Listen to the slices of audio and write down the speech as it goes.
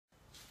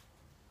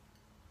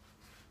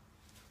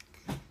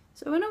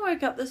So when I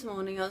woke up this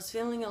morning, I was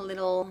feeling a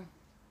little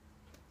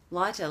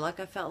lighter, like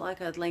I felt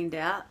like I'd leaned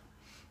out.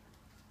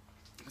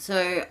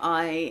 So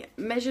I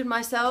measured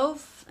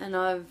myself and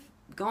I've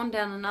gone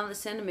down another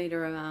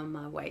centimetre around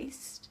my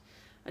waist.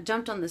 I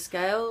jumped on the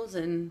scales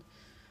and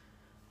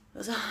it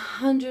was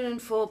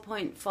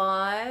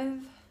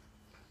 104.5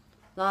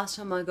 last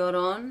time I got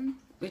on,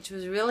 which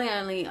was really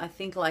only, I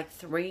think, like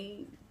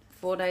 3-4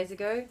 days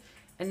ago.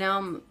 And now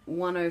I'm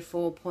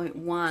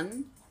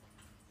 104.1.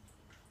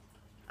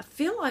 I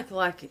feel like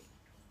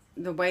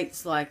the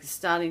weight's like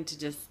starting to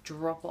just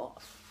drop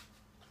off,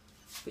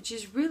 which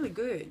is really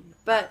good.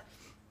 But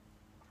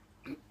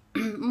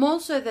more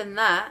so than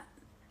that,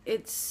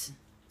 it's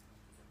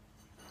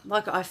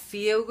like I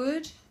feel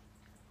good.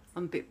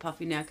 I'm a bit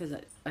puffy now because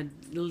I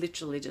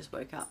literally just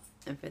woke up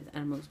and fed the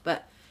animals.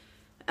 But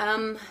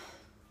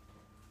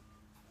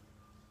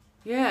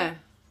yeah,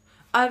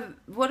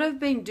 what I've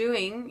been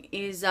doing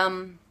is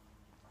I've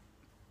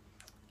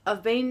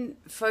been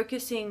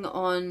focusing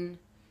on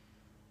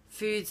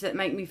foods that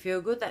make me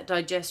feel good, that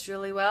digest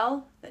really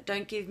well, that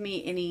don't give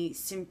me any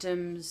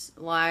symptoms.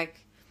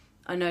 Like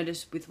I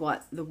noticed with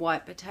the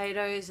white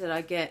potatoes that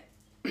I get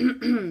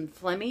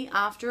phlegmy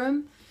after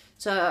them.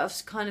 So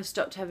I've kind of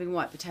stopped having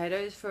white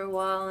potatoes for a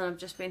while, and I've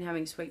just been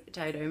having sweet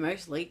potato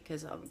mostly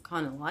because I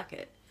kind of like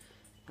it.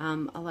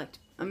 I'm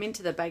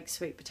into the baked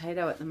sweet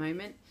potato at the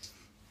moment,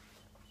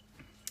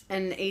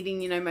 and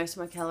eating, most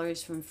of my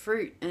calories from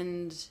fruit,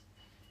 and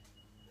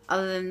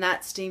other than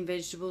that, steamed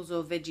vegetables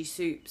or veggie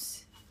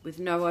soups with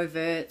no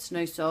overts,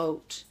 no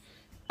salt,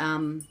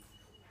 and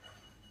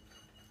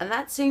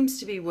that seems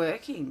to be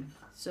working.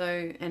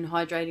 So, and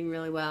hydrating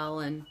really well,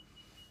 and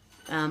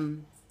I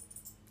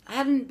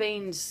hadn't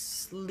been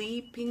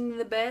sleeping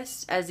the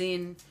best, as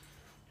in,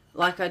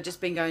 like, I'd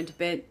just been going to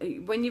bed.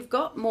 When you've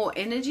got more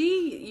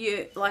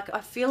energy,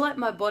 I feel like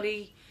my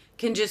body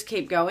can just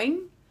keep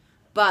going,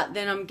 but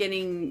then I'm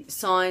getting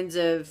signs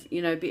of,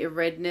 a bit of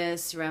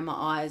redness around my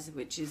eyes,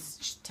 which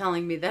is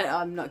telling me that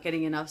I'm not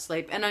getting enough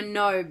sleep. And I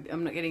know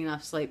I'm not getting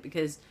enough sleep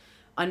because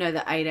I know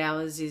that 8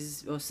 hours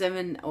or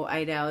 7 or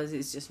 8 hours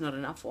is just not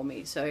enough for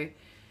me. So,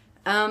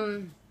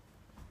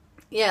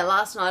 yeah,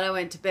 last night I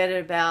went to bed at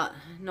about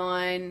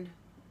 9:30,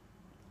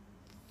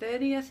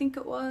 I think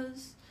it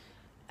was.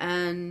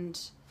 And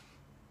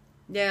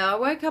yeah, I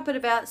woke up at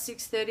about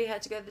 6:30,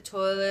 had to go to the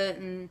toilet,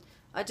 and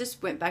I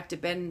just went back to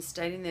bed and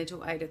stayed in there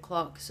till 8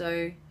 o'clock.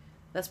 So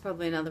that's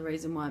probably another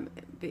reason why I'm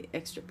a bit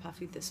extra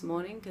puffy this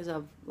morning, because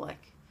I've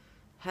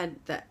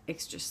had that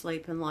extra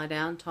sleep and lie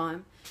down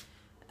time.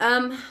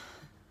 But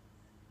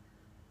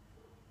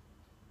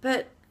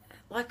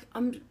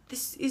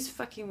this is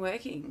fucking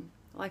working.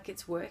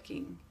 It's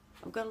working.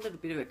 I've got a little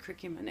bit of a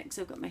crick in my neck,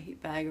 so I've got my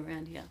hip bag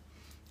around here,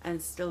 and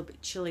it's still a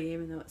bit chilly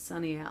even though it's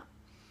sunny out.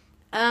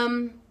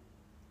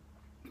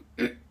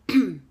 But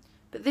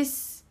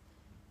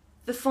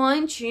the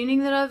fine tuning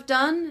that I've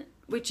done,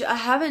 which I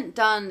haven't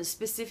done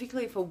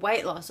specifically for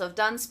weight loss, I've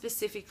done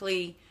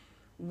specifically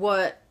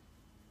what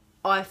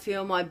I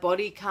feel my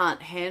body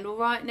can't handle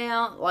right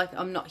now.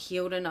 I'm not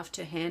healed enough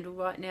to handle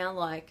right now,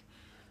 like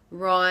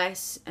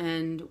rice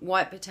and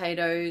white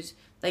potatoes.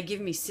 They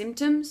give me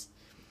symptoms.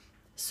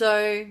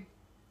 So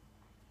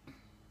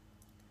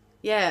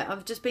yeah,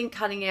 I've just been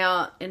cutting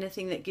out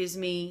anything that gives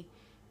me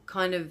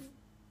kind of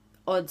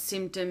odd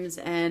symptoms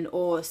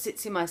or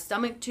sits in my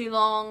stomach too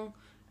long.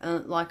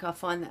 I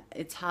find that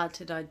it's hard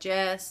to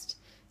digest,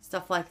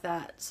 stuff like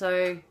that.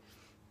 So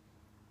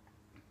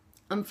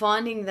I'm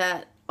finding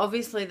that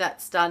obviously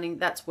that's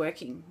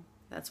working.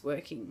 That's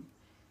working.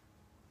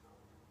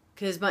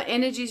 Because my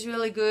energy's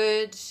really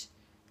good.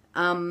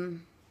 I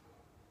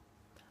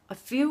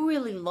feel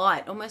really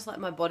light, almost like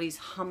my body's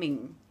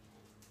humming.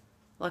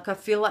 I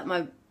feel like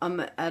I'm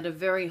at a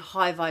very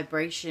high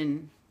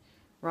vibration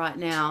right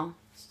now.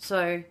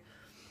 So,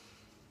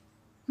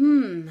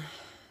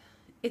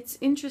 it's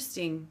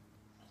interesting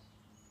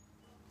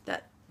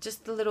that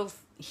just the little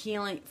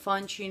healing,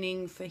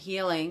 fine-tuning for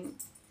healing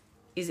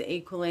is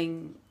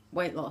equaling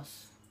weight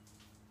loss.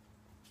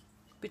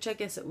 Which I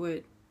guess it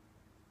would.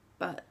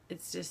 But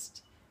it's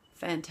just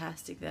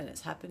fantastic that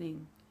it's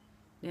happening.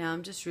 Now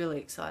I'm just really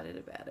excited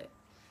about it.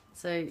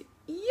 So,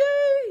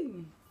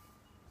 yay!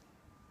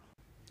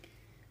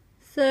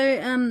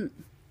 So,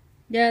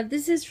 yeah,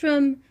 this is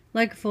from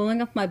falling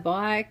off my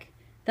bike.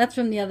 That's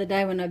from the other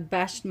day when I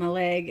bashed my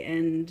leg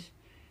and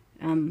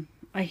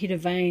I hit a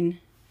vein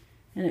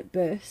and it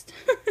burst.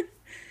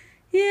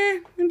 Yeah,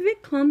 I'm a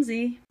bit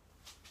clumsy.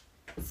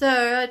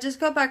 So I just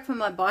got back from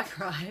my bike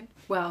ride.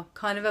 Well,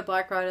 kind of a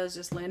bike ride. I was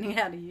just learning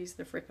how to use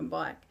the frickin'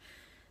 bike.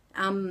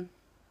 And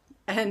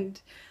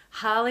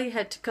Harley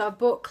I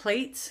bought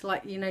cleats,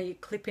 you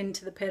clip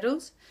into the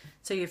pedals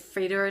so your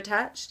feet are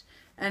attached.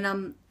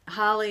 And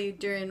Harley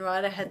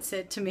Durianrider had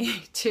said to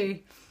me to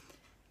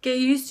get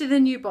used to the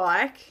new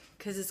bike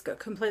because it's got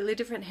completely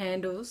different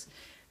handles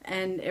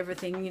and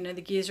everything,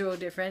 the gears are all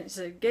different.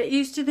 So get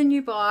used to the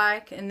new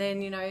bike and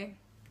then,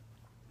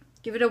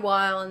 give it a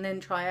while and then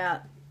try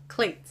out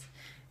cleats.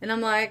 And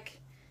I'm like,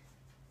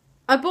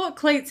 I bought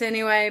cleats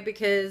anyway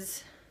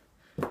because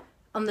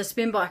on the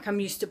spin bike, I'm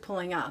used to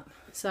pulling up.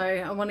 So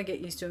I want to get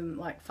used to them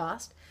like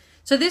fast.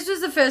 So this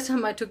was the first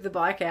time I took the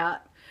bike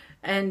out,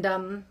 and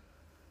I'm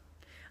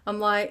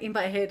like, in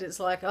my head it's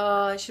like,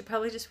 oh, I should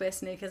probably just wear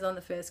sneakers on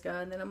the first go.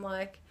 And then I'm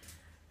like,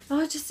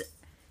 oh, just,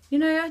 you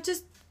know, I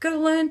just got to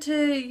learn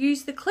to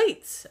use the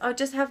cleats. I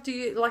just have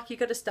to, like, you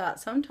got to start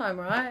sometime,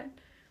 right?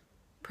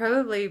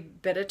 Probably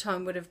better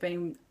time would have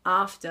been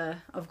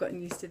after I've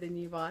gotten used to the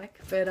new bike.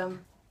 But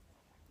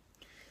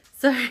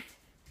so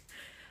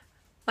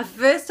the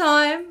first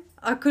time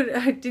I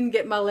didn't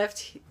get my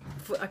left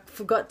foot, I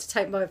forgot to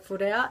take my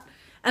foot out,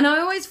 and I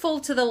always fall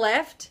to the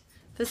left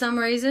for some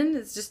reason.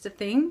 It's just a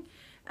thing.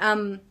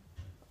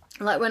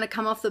 Like when I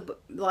come off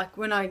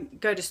when I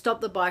go to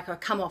stop the bike, I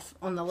come off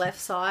on the left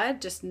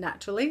side just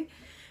naturally.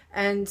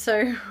 And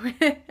so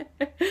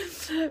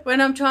when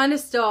I'm trying to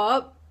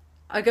stop,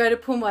 I go to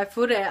pull my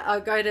foot out. I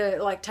go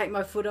to like take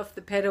my foot off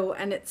the pedal,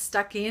 and it's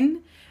stuck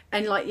in,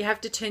 and like you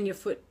have to turn your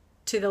foot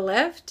to the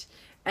left,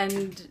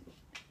 and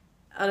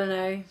I don't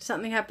know,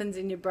 something happens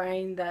in your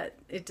brain that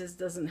it just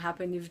doesn't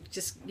happen.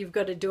 You've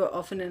got to do it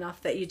often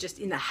enough that you're just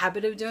in the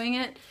habit of doing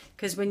it,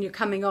 because when you're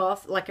coming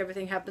off, like,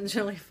 everything happens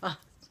really fast.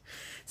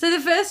 So the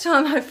first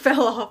time I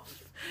fell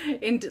off,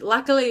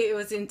 luckily it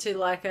was into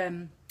like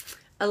a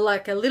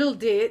little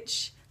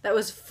ditch that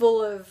was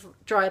full of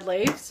dried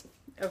leaves,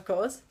 of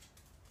course.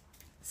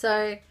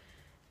 So,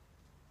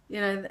 you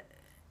know,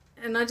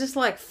 and I just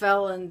like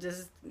fell, and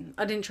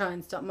I didn't try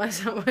and stop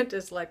myself. I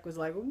just like was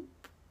like, boop.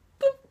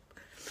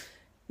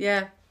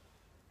 Yeah.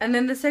 And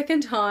then the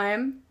second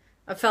time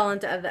I fell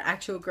into the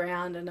actual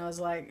ground, and I was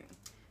like,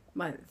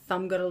 my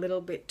thumb got a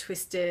little bit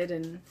twisted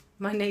and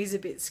my knee's a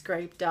bit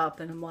scraped up,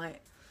 and I'm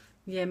like,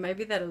 yeah,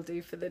 maybe that'll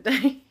do for the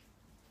day.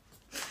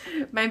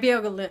 Maybe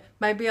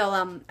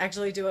I'll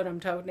actually do what I'm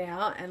told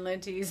now and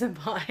learn to use a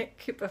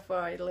bike before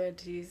I learn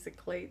to use the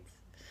cleats.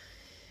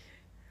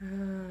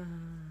 I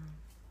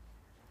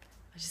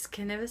just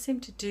can never seem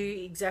to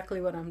do exactly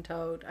what I'm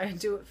told. I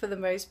do it for the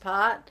most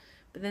part,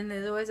 but then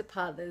there's always a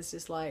part that's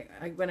just like,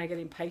 when I get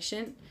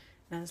impatient,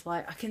 and it's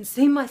like, I can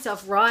see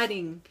myself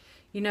riding,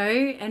 you know,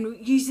 and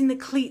using the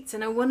cleats,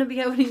 and I want to be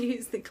able to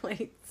use the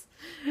cleats.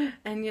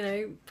 And, you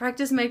know,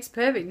 practice makes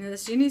perfect. And the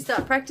sooner you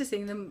start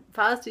practicing, the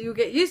faster you'll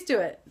get used to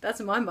it.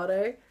 That's my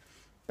motto.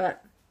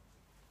 But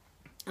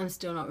I'm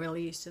still not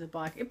really used to the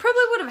bike. It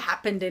probably would have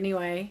happened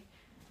anyway.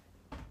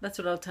 That's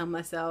what I'll tell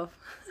myself.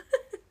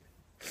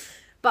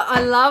 But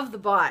I love the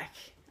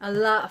bike. I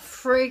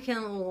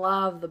freaking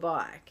love the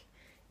bike.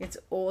 It's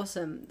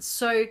awesome.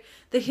 So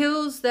the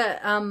hills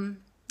that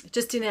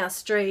just in our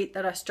street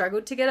that I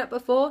struggled to get up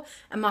before,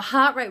 and my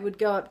heart rate would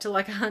go up to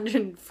like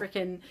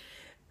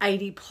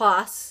 180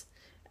 plus.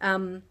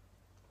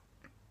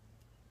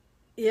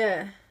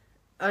 Yeah,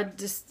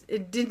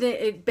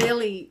 it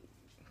barely,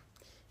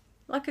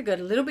 like, I got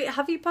a little bit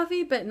huffy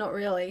puffy, but not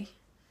really.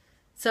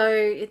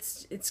 So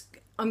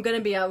I'm going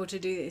to be able to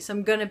do this.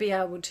 I'm going to be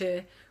able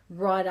to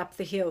ride up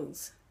the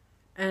hills,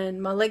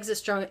 and my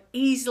legs are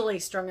easily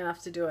strong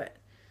enough to do it.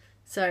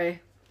 So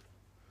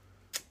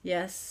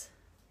yes,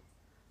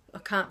 I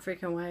can't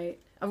freaking wait.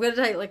 I've got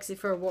to take Lexi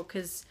for a walk,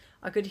 because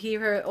I could hear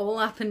her all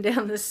up and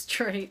down the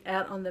street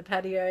out on the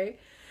patio.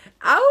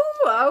 Ow,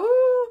 ow, ow,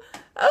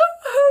 ow, ow,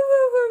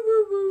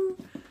 ow.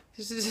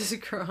 She's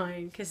just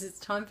crying because it's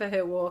time for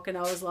her walk. And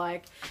I was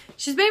like,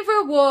 she's been for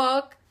a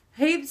walk,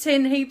 heaps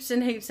and heaps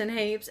and heaps and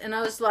heaps. And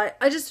I was like,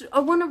 I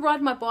want to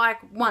ride my bike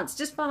once,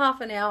 just for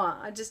half an hour.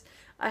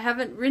 I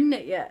haven't ridden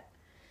it yet.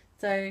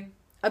 So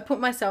I put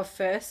myself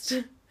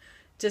first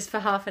just for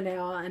half an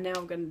hour, and now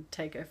I'm going to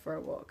take her for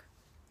a walk.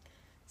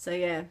 So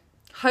yeah,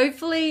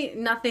 hopefully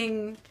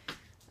nothing,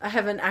 I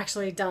haven't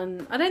actually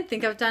done, I don't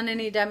think I've done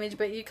any damage,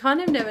 but you kind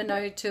of never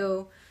know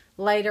till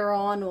later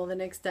on or the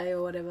next day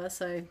or whatever.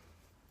 So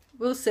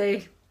we'll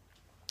see.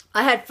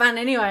 I had fun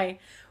anyway.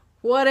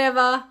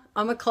 Whatever,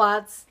 I'm a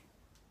klutz.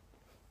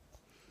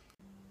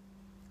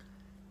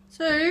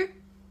 So,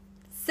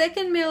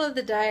 second meal of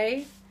the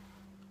day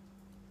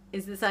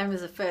is the same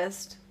as the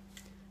first.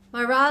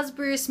 My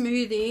raspberry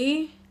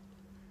smoothie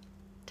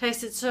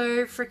tasted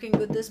so freaking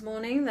good this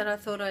morning that I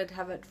thought I'd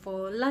have it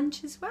for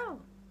lunch as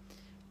well.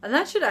 And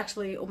that should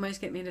actually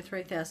almost get me to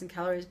 3,000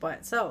 calories by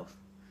itself.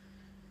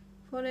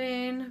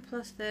 14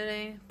 plus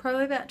 13,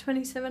 probably about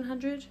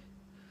 2,700.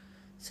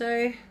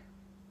 So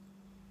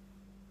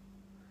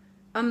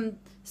I'm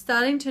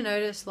starting to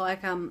notice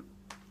like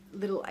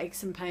little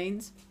aches and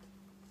pains.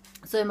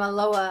 So my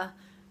lower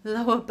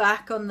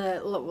back on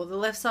the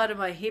left side of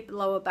my hip,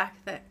 lower back,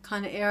 that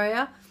kind of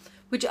area,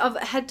 which I've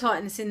had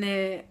tightness in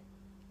there,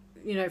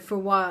 you know, for a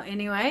while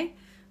anyway,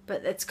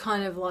 but it's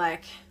kind of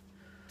like,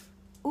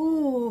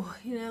 ooh,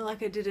 you know,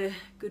 like I did a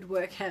good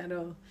workout,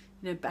 or,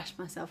 you know, bashed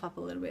myself up a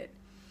little bit.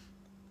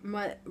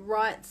 My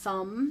right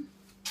thumb,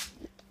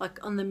 like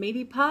on the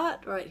meaty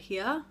part right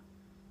here,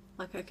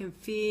 like I can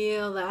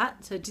feel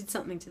that. So I did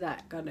something to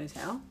that, God knows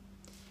how.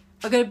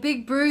 I got a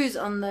big bruise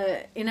on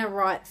the inner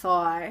right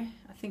thigh.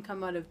 I think I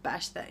might have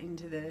bashed that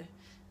into the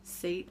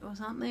seat or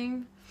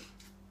something.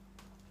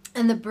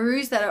 And the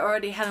bruise that I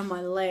already had on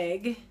my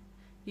leg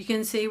you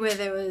can see where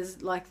there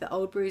was like the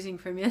old bruising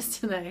from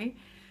yesterday,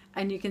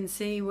 and you can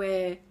see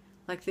where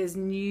like there's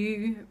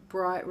new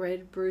bright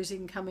red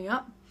bruising coming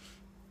up.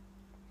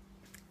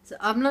 So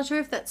I'm not sure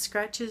if that's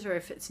scratches or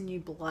if it's new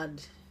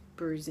blood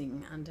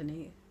bruising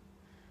underneath.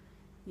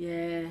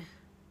 Yeah.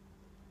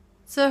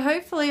 So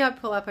hopefully I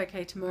pull up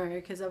okay tomorrow,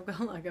 because I've got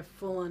like a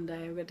full-on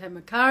day. I've got to take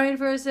my car in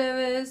for a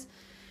service.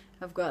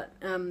 I've got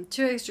 2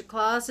 extra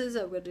classes.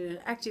 I've got to do an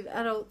active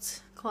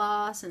adults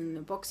class and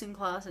a boxing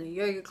class and a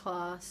yoga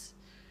class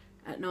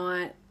at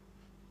night.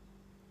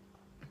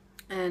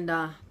 And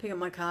pick up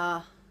my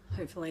car,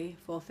 hopefully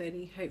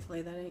 4:30.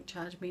 Hopefully they don't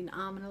charge me an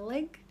arm and a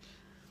leg.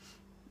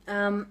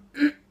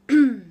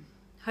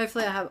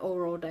 Hopefully I have all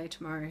raw day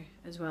tomorrow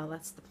as well.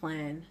 That's the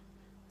plan.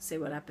 See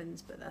what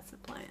happens, but that's the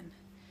plan.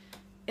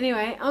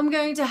 Anyway, I'm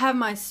going to have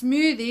my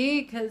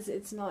smoothie because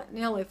it's not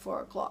nearly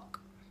 4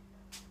 o'clock.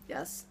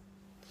 Yes.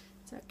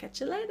 So I'll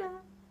catch you later.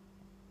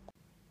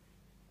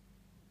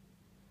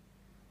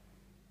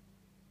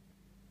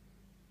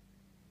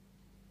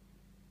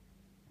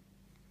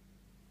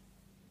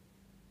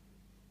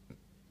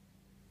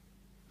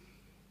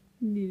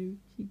 Little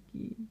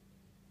cheeky.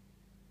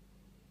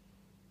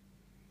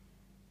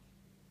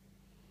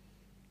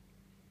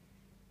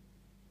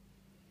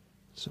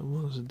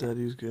 Someone's a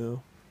daddy's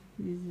girl.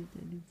 It is a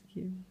daddy's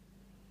girl.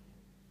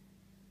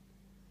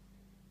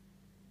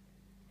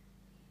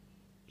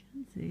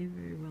 Can't see it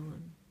very well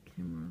on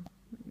camera.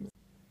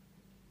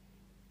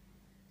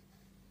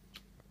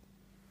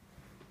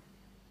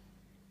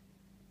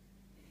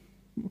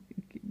 Oh my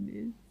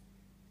goodness.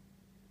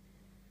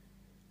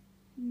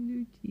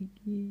 Little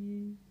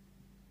cheeky.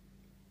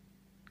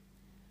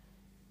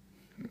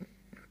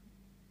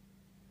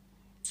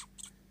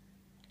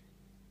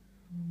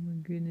 Oh my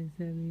goodness,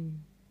 Abby.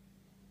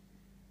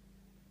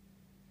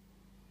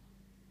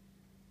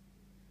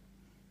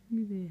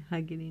 They're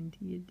hugging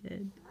into your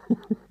dad.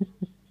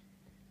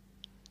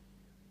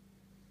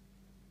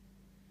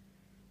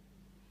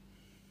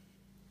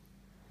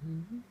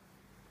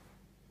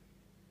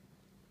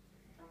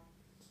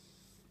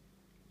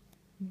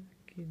 Oh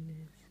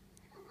goodness.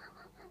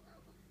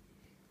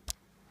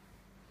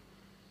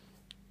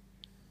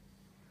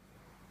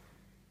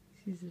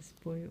 She's a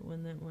spoiled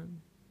one, that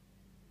one.